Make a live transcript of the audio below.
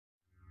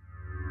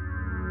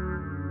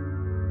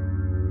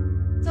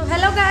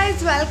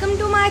guys, welcome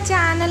to my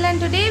channel, and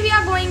today we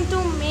are going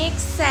to make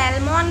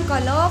salmon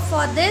color.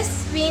 For this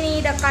we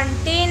need a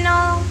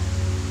container,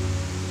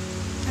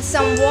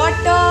 some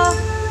water,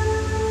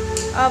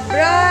 a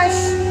brush,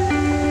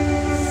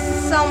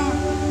 some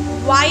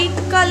white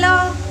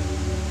color,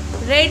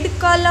 red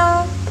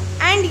color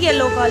and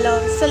yellow color.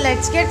 So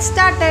let's get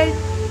started.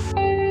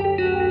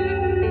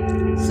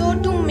 So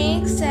to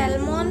make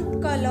salmon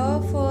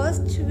color,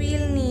 first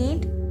we'll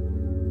need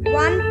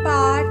 1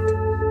 part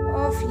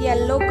of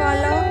yellow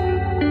color,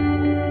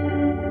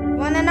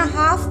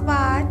 1.5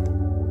 part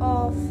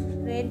of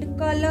red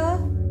color.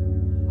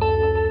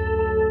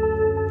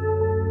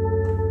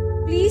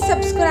 Please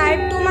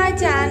subscribe to my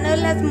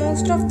channel, as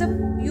most of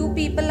you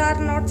people are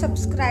not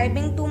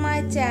subscribing to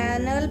my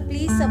channel.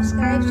 Please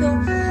subscribe so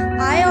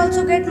I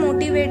also get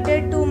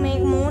motivated to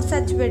make more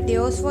such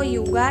videos for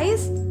you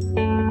guys.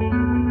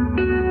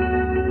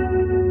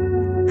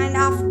 And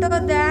after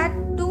that,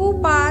 2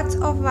 parts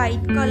of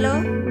white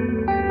color.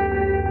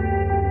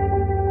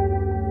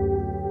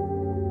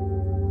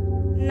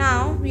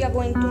 Now we are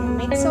going to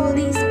mix all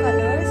these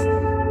colors.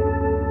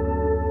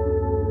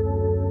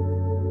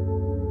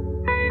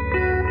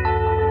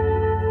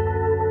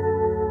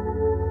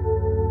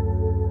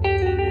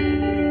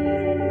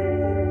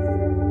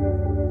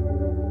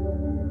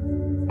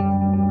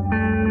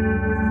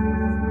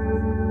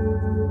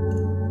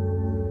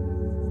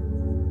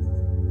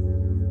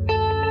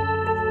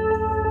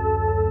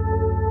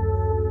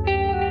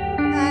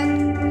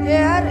 And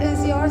here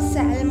is your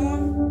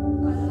salmon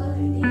color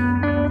ready.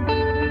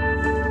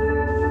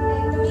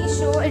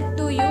 Show it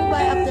to you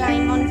by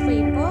applying on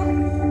paper.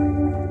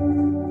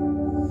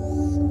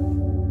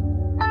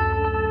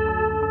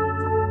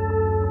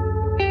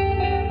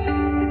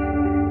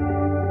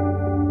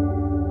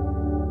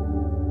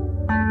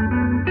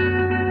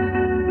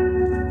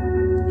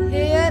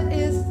 Here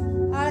is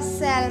our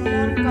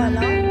salmon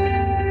color.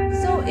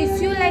 So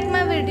if you like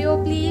my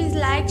video, please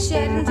like,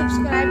 share and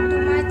subscribe to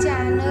my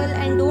channel,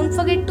 and don't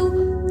forget to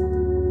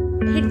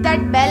hit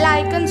that bell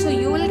icon so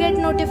you will get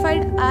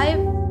notified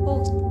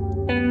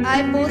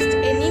I post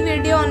any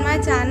video on my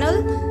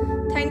channel.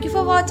 Thank you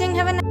for watching.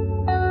 Have a nice